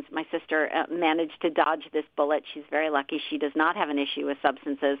substance. My sister managed to dodge this bullet. She's very lucky. She does not have an issue with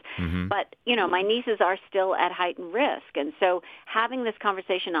substances. Mm-hmm. But, my nieces are still at heightened risk. And so having this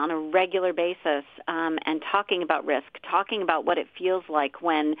conversation on a regular basis and talking about risk, talking about what it feels like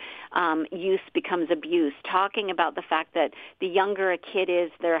when use becomes abuse, talking about the fact that the younger a kid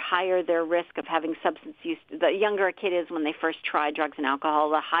is, the higher their risk of having substance use. The younger a kid is when they first try drugs and alcohol,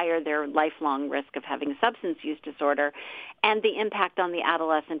 the higher their lifelong risk of having substance use disorder, and the impact on the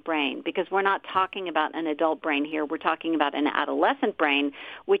adolescent brain. Because we're not talking about an adult brain here. We're talking about an adolescent brain,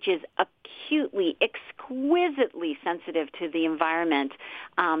 which is acutely, exquisitely sensitive to the environment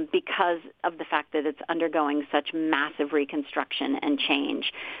because of the fact that it's undergoing such massive reconstruction and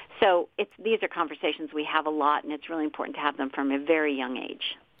change. So these are conversations we have a lot, and it's really important to have them from a very young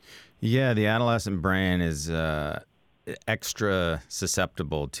age. Yeah, the adolescent brain is extra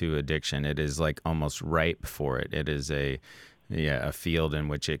susceptible to addiction. It is like almost ripe for it. It is a field in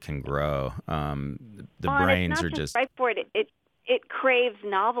which it can grow. Brains it's not are just ripe for it. It craves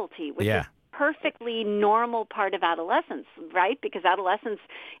novelty, which is perfectly normal part of adolescence, right? Because adolescence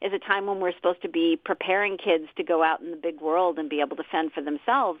is a time when we're supposed to be preparing kids to go out in the big world and be able to fend for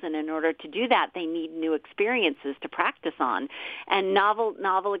themselves. And in order to do that, they need new experiences to practice on. And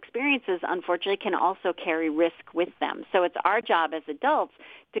novel experiences, unfortunately, can also carry risk with them. So it's our job as adults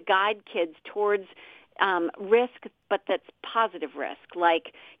to guide kids towards risk, but that's positive risk,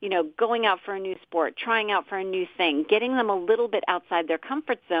 like, going out for a new sport, trying out for a new thing, getting them a little bit outside their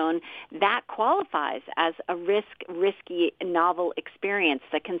comfort zone. That qualifies as a risky, novel experience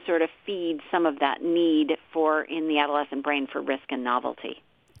that can sort of feed some of that need in the adolescent brain for risk and novelty.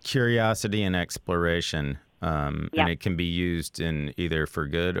 Curiosity and exploration, and it can be used in either for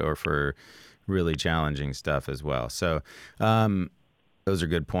good or for really challenging stuff as well. So, those are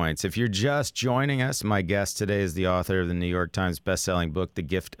good points. If you're just joining us, my guest today is the author of the New York Times bestselling book, The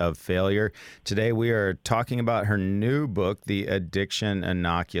Gift of Failure. Today we are talking about her new book, The Addiction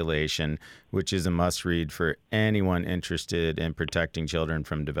Inoculation, which is a must-read for anyone interested in protecting children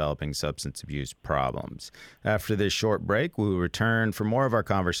from developing substance abuse problems. After this short break, we will return for more of our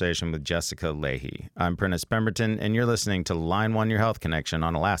conversation with Jessica Leahy. I'm Prentice Pemberton, and you're listening to Line 1 Your Health Connection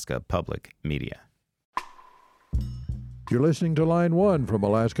on Alaska Public Media. You're listening to Line 1 from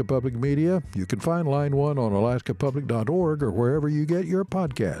Alaska Public Media. You can find Line 1 on alaskapublic.org or wherever you get your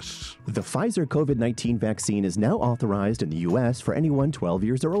podcasts. The Pfizer COVID-19 vaccine is now authorized in the U.S. for anyone 12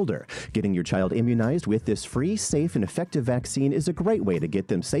 years or older. Getting your child immunized with this free, safe, and effective vaccine is a great way to get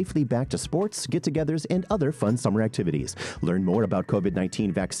them safely back to sports, get-togethers, and other fun summer activities. Learn more about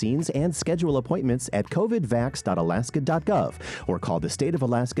COVID-19 vaccines and schedule appointments at covidvax.alaska.gov or call the State of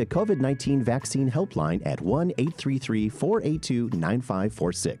Alaska COVID-19 Vaccine Helpline at 1-833-482-9546.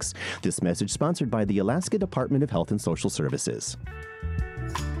 This message sponsored by the Alaska Department of Health and Social Services.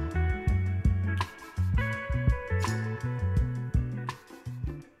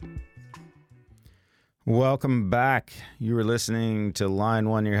 Welcome back. You are listening to Line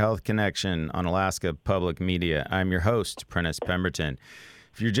 1 Your Health Connection on Alaska Public Media. I'm your host, Prentice Pemberton.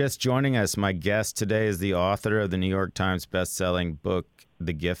 If you're just joining us, my guest today is the author of the New York Times bestselling book,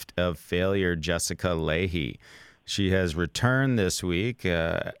 The Gift of Failure, Jessica Leahy. She has returned this week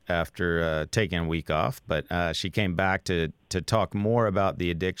after taking a week off, but she came back to talk more about the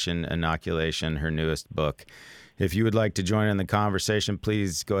Addiction Inoculation, her newest book. If you would like to join in the conversation,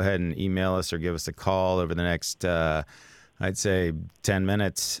 please go ahead and email us or give us a call over the next, I'd say, 10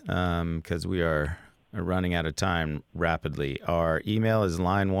 minutes, because we are running out of time rapidly. Our email is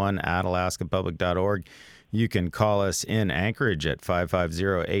line1@alaskapublic.org. You can call us in Anchorage at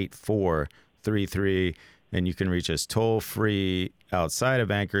 550-8433, and you can reach us toll-free outside of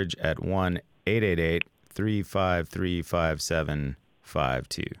Anchorage at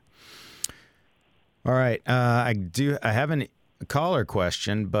 1-888-353-5752. All right, I have a caller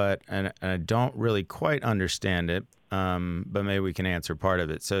question, but I don't really quite understand it, but maybe we can answer part of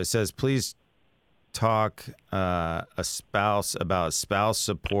it. So it says, please talk about spouse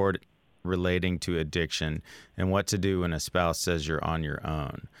support relating to addiction and what to do when a spouse says you're on your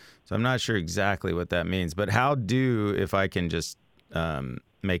own. So I'm not sure exactly what that means, but if I can just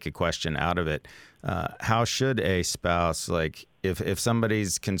make a question out of it, how should a spouse, like if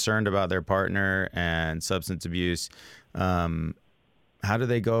somebody's concerned about their partner and substance abuse, how do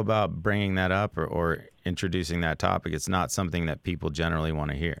they go about bringing that up or introducing that topic? It's not something that people generally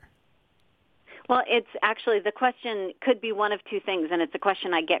want to hear. Well, it's actually, the question could be one of two things, and it's a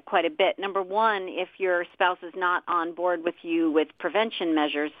question I get quite a bit. Number one, if your spouse is not on board with you with prevention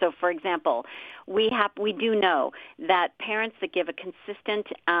measures. So, for example, we do know that parents that give a consistent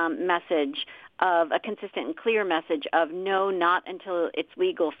message of a consistent and clear message of no, not until it's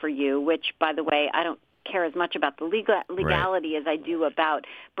legal for you, which, by the way, I don't care as much about the legality as I do about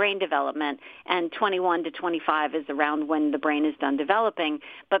brain development, and 21 to 25 is around when the brain is done developing.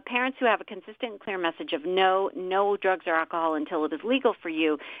 But parents who have a consistent and clear message of no drugs or alcohol until it is legal for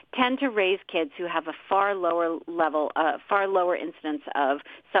you tend to raise kids who have a far lower incidence of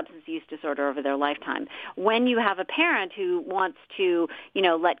substance use disorder over their lifetime. When you have a parent who wants to,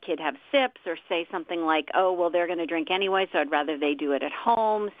 let kid have sips or say something like, oh, well, they're going to drink anyway, so I'd rather they do it at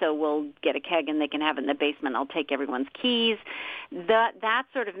home, so we'll get a keg and they can have it in the basement, I'll take everyone's keys. That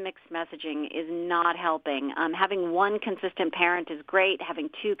sort of mixed messaging is not helping. Having one consistent parent is great. Having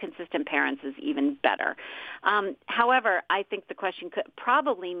two consistent parents is even better. However, I think the question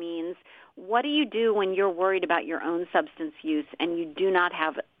probably means, what do you do when you're worried about your own substance use and you do not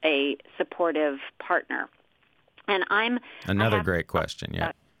have a supportive partner? And Another great question,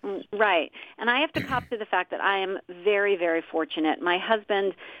 yeah. Right. And I have to pop to the fact that I am very, very fortunate. My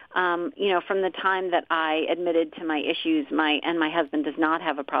husband, from the time that I admitted to my issues, my husband does not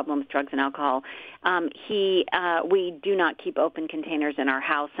have a problem with drugs and alcohol. We do not keep open containers in our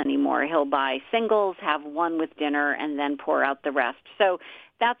house anymore. He'll buy singles, have one with dinner, and then pour out the rest. So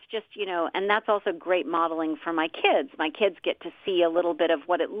that's just, and that's also great modeling for my kids. My kids get to see a little bit of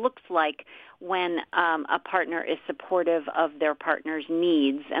what it looks like when a partner is supportive of their partner's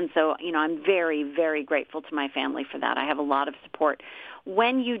needs. And so, I'm very, very grateful to my family for that. I have a lot of support.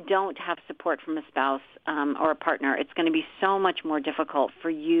 When you don't have support from a spouse or a partner, it's going to be so much more difficult for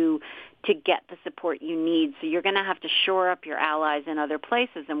you to get the support you need. So you're going to have to shore up your allies in other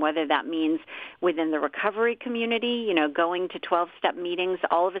places, and whether that means within the recovery community, going to 12-step meetings,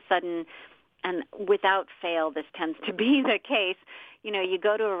 all of a sudden, and without fail, this tends to be the case, you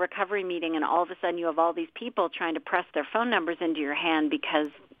go to a recovery meeting and all of a sudden you have all these people trying to press their phone numbers into your hand because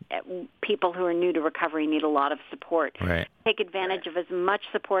people who are new to recovery need a lot of support. Right. Take advantage of as much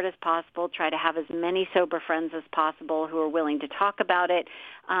support as possible. Try to have as many sober friends as possible who are willing to talk about it.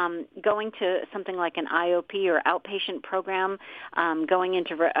 Going to something like an IOP or outpatient program, going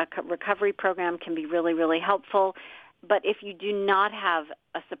into a recovery program can be really, really helpful. But if you do not have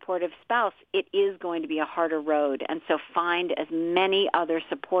a supportive spouse, it is going to be a harder road. And so find as many other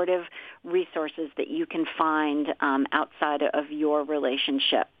supportive resources that you can find outside of your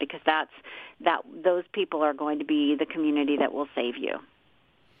relationship, because those people are going to be the community that will save you.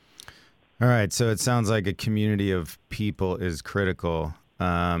 All right. So it sounds like a community of people is critical.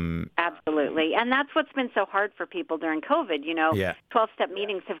 Absolutely. And that's what's been so hard for people during COVID. 12-step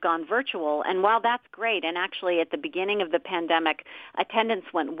meetings have gone virtual. And while that's great, and actually at the beginning of the pandemic,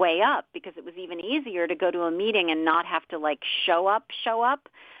 attendance went way up because it was even easier to go to a meeting and not have to show up.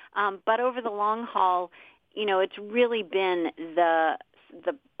 But over the long haul, it's really been the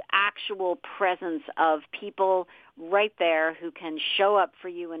actual presence of people right there who can show up for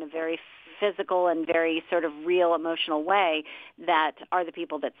you in a very physical and very sort of real emotional way that are the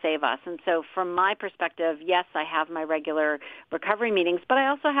people that save us. And so from my perspective, yes, I have my regular recovery meetings, but I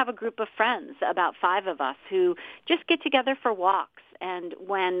also have a group of friends, about 5 of us, who just get together for walks. And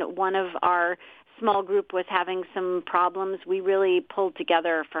when one of our small group was having some problems, we really pulled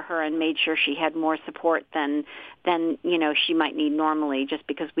together for her and made sure she had more support than she might need normally, just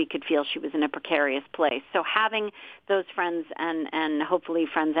because we could feel she was in a precarious place. So having those friends and hopefully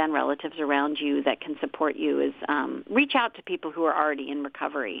friends and relatives around you that can support you is reach out to people who are already in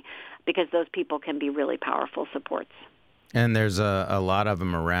recovery, because those people can be really powerful supports. And there's a lot of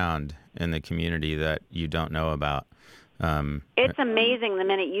them around in the community that you don't know about. It's amazing the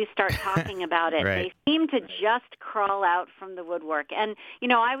minute you start talking about it. Right. They seem to just crawl out from the woodwork. And,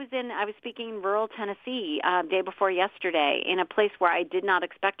 I was speaking in rural Tennessee day before yesterday in a place where I did not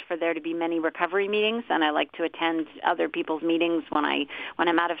expect for there to be many recovery meetings, and I like to attend other people's meetings when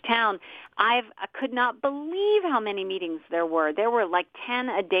I'm out of town. I could not believe how many meetings there were. There were like 10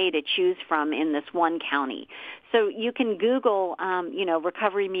 a day to choose from in this one county. So you can Google,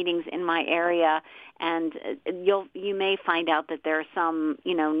 recovery meetings in my area, and you may find out that there are some,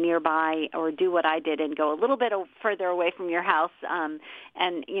 nearby, or do what I did and go a little bit further away from your house,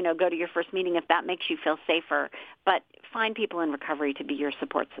 and go to your first meeting if that makes you feel safer. But find people in recovery to be your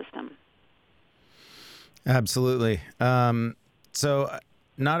support system. Absolutely. So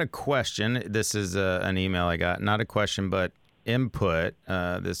not a question. This is an email I got. Not a question, but input.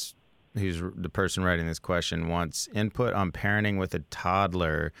 Who's the person writing this question wants input on parenting with a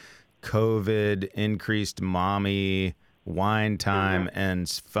toddler, COVID, increased mommy, wine time, and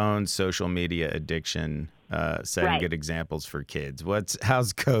phone social media addiction, setting good examples for kids.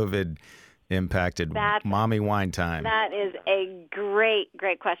 How's COVID impacted mommy wine time? That is a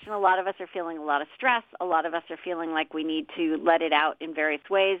great question. A lot of us are feeling a lot of stress. A lot of us are feeling like we need to let it out in various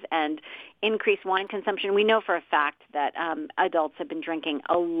ways and increase wine consumption. We know for a fact that adults have been drinking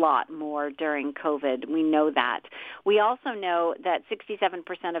a lot more during COVID. We know that. We also know that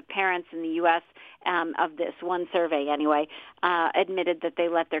 67% of parents in the U.S., of this one survey anyway, admitted that they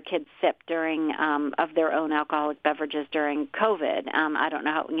let their kids sip during of their own alcoholic beverages during COVID. I don't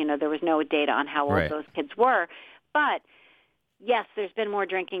know how, there was no data on how old those kids were, but yes, there's been more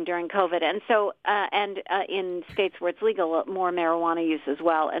drinking during COVID, and so in states where it's legal, more marijuana use as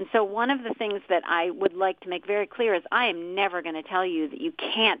well. And so one of the things that I would like to make very clear is I am never going to tell you that you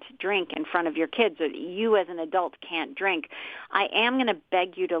can't drink in front of your kids, or that you as an adult can't drink. I am going to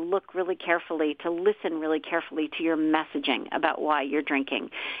beg you to look really carefully, to listen really carefully to your messaging about why you're drinking.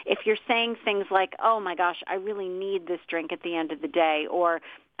 If you're saying things like, oh my gosh, I really need this drink at the end of the day, or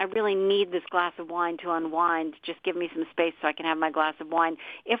I really need this glass of wine to unwind. Just give me some space so I can have my glass of wine.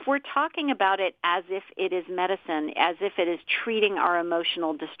 If we're talking about it as if it is medicine, as if it is treating our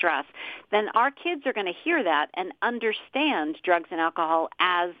emotional distress, then our kids are going to hear that and understand drugs and alcohol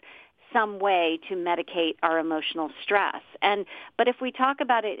as some way to medicate our emotional stress. But if we talk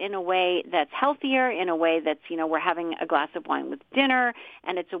about it in a way that's healthier, in a way that's, we're having a glass of wine with dinner,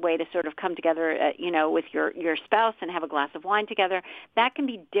 and it's a way to sort of come together, with your spouse and have a glass of wine together, that can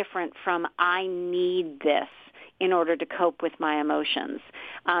be different from I need this in order to cope with my emotions.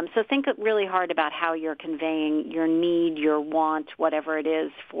 So think really hard about how you're conveying your need, your want, whatever it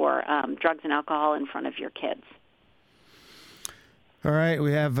is for drugs and alcohol in front of your kids. All right,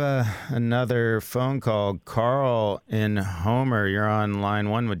 we have another phone call. Carl in Homer, you're on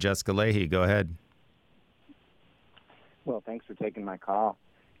line 1 with Jessica Leahy. Go ahead. Well, thanks for taking my call.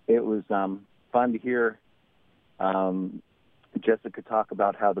 It was fun to hear Jessica talk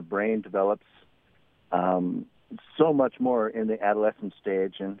about how the brain develops so much more in the adolescent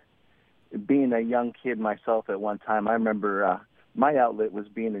stage. And being a young kid myself at one time, I remember my outlet was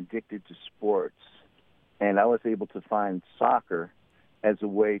being addicted to sports. And I was able to find soccer as a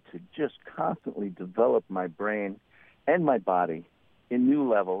way to just constantly develop my brain and my body in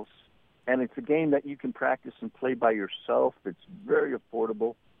new levels. And it's a game that you can practice and play by yourself. It's very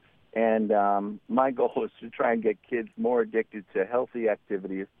affordable. And my goal is to try and get kids more addicted to healthy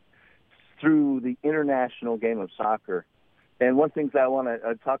activities through the international game of soccer. And one thing that I want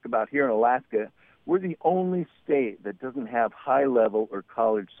to talk about here in Alaska, we're the only state that doesn't have high-level or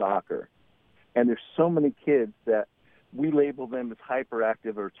college soccer. And there's so many kids that we label them as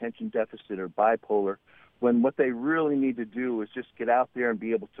hyperactive or attention deficit or bipolar, when what they really need to do is just get out there and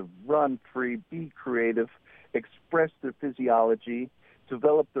be able to run free, be creative, express their physiology,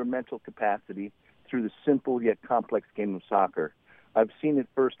 develop their mental capacity through the simple yet complex game of soccer. I've seen it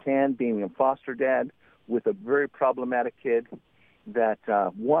firsthand being a foster dad with a very problematic kid that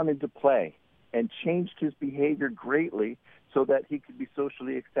wanted to play and changed his behavior greatly so that he could be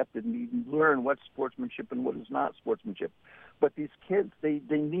socially accepted and even learn what's sportsmanship and what is not sportsmanship. But these kids, they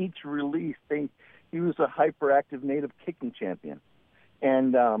need to release. He was a hyperactive native kicking champion.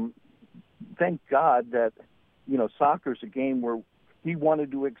 And thank God that, soccer is a game where He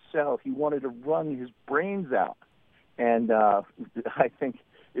wanted to excel. He wanted to run his brains out. And I think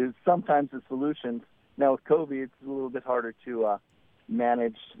is sometimes the solution. Now with COVID, it's a little bit harder to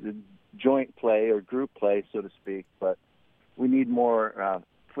manage the joint play or group play, so to speak. But we need more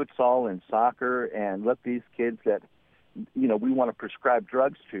futsal and soccer, and let these kids that, we want to prescribe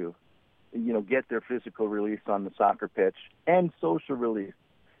drugs to, get their physical release on the soccer pitch, and social release,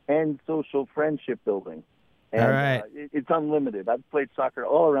 and social friendship building. And, all right. It's unlimited. I've played soccer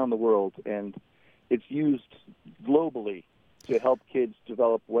all around the world, and it's used globally to help kids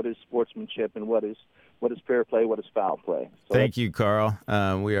develop what is sportsmanship and what is fair play, what is foul play. So thank you, Carl.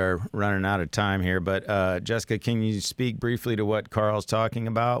 We are running out of time here, but Jessica, can you speak briefly to what Carl's talking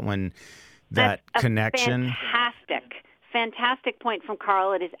about when that That's connection? Fantastic point from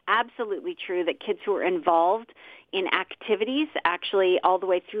Carl. It is absolutely true that kids who are involved in activities actually all the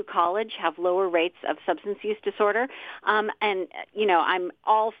way through college have lower rates of substance use disorder. And, I'm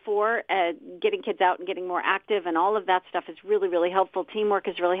all for getting kids out and getting more active, and all of that stuff is really, really helpful. Teamwork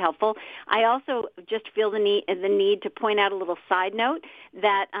is really helpful. I also just feel the need to point out a little side note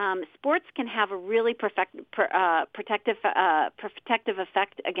that sports can have a really protective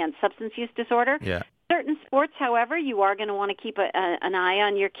effect against substance use disorder. Yeah. Certain sports, however, you are going to want to keep an eye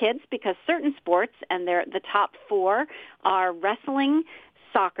on your kids, because certain sports, and the top 4 are wrestling,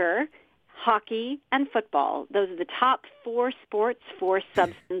 soccer, hockey, and football. Those are the top 4 sports for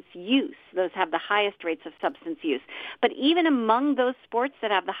substance use. Those have the highest rates of substance use. But even among those sports that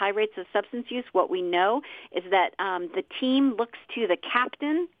have the high rates of substance use, what we know is that the team looks to the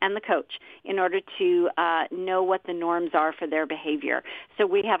captain and the coach in order to know what the norms are for their behavior. So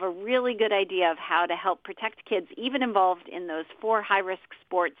we have a really good idea of how to help protect kids, even involved in those 4 high-risk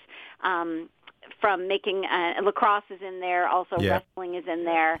sports, from making lacrosse is in there, also wrestling is in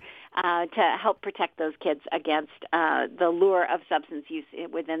there, to help protect those kids against the lure of substance use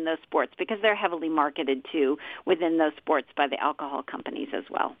within those sports, because they're heavily marketed too within those sports by the alcohol companies as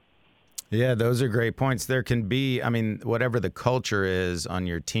well. Yeah, those are great points. There can be, whatever the culture is on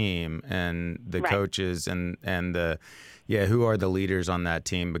your team and the coaches and the, who are the leaders on that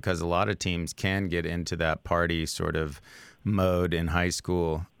team, because a lot of teams can get into that party sort of mode in high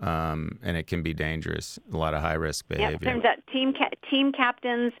school, and it can be dangerous. A lot of high-risk behavior. Yeah, turns out team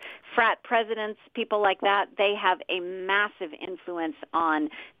captains, frat presidents, people like that, they have a massive influence on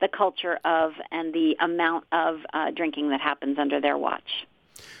the culture of and the amount of drinking that happens under their watch.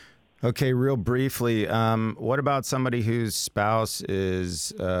 Okay, real briefly, what about somebody whose spouse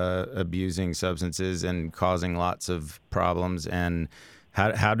is abusing substances and causing lots of problems, and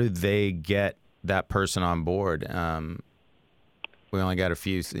how do they get that person on board? We only got a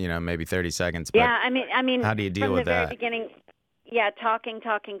few, maybe 30 seconds. But yeah, I mean, how do you deal with that? From the very beginning,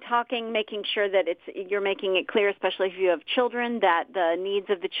 talking, making sure that you're making it clear, especially if you have children, that the needs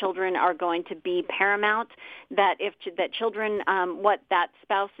of the children are going to be paramount. That children, what that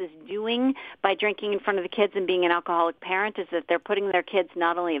spouse is doing by drinking in front of the kids and being an alcoholic parent is that they're putting their kids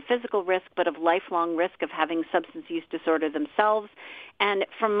not only at physical risk, but of lifelong risk of having substance use disorder themselves. And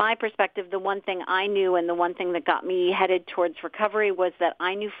from my perspective, the one thing I knew and the one thing that got me headed towards recovery was that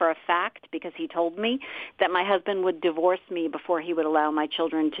I knew for a fact, because he told me, that my husband would divorce me before he would allow my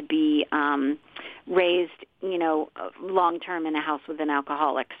children to be raised, long-term in a house with an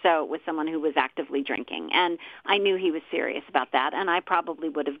alcoholic, so with someone who was actively drinking. And I knew he was serious about that, and I probably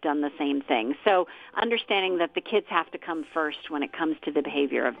would have done the same thing. So understanding that the kids have to come first when it comes to the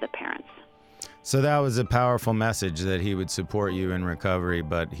behavior of the parents. So that was a powerful message, that he would support you in recovery,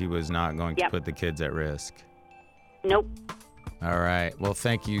 but he was not going to put the kids at risk. Nope. All right. Well,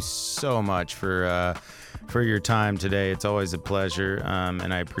 thank you so much for your time today. It's always a pleasure,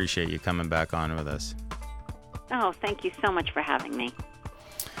 and I appreciate you coming back on with us. Oh, thank you so much for having me.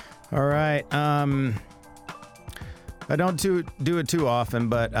 All right. I don't do it too often,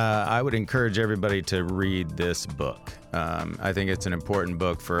 but I would encourage everybody to read this book. I think it's an important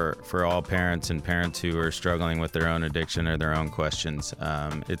book for all parents and parents who are struggling with their own addiction or their own questions.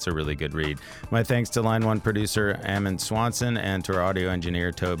 It's a really good read. My thanks to Line 1 producer Ammon Swanson and to our audio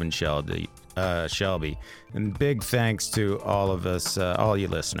engineer Tobin Shelby. And big thanks to all of us, all you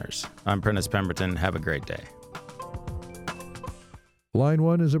listeners. I'm Prentice Pemberton. Have a great day. Line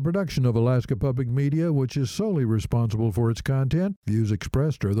 1 is a production of Alaska Public Media, which is solely responsible for its content. Views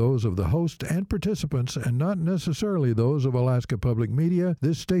expressed are those of the host and participants and not necessarily those of Alaska Public Media,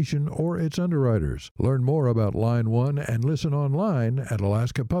 this station, or its underwriters. Learn more about Line 1 and listen online at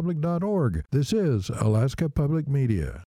alaskapublic.org. This is Alaska Public Media.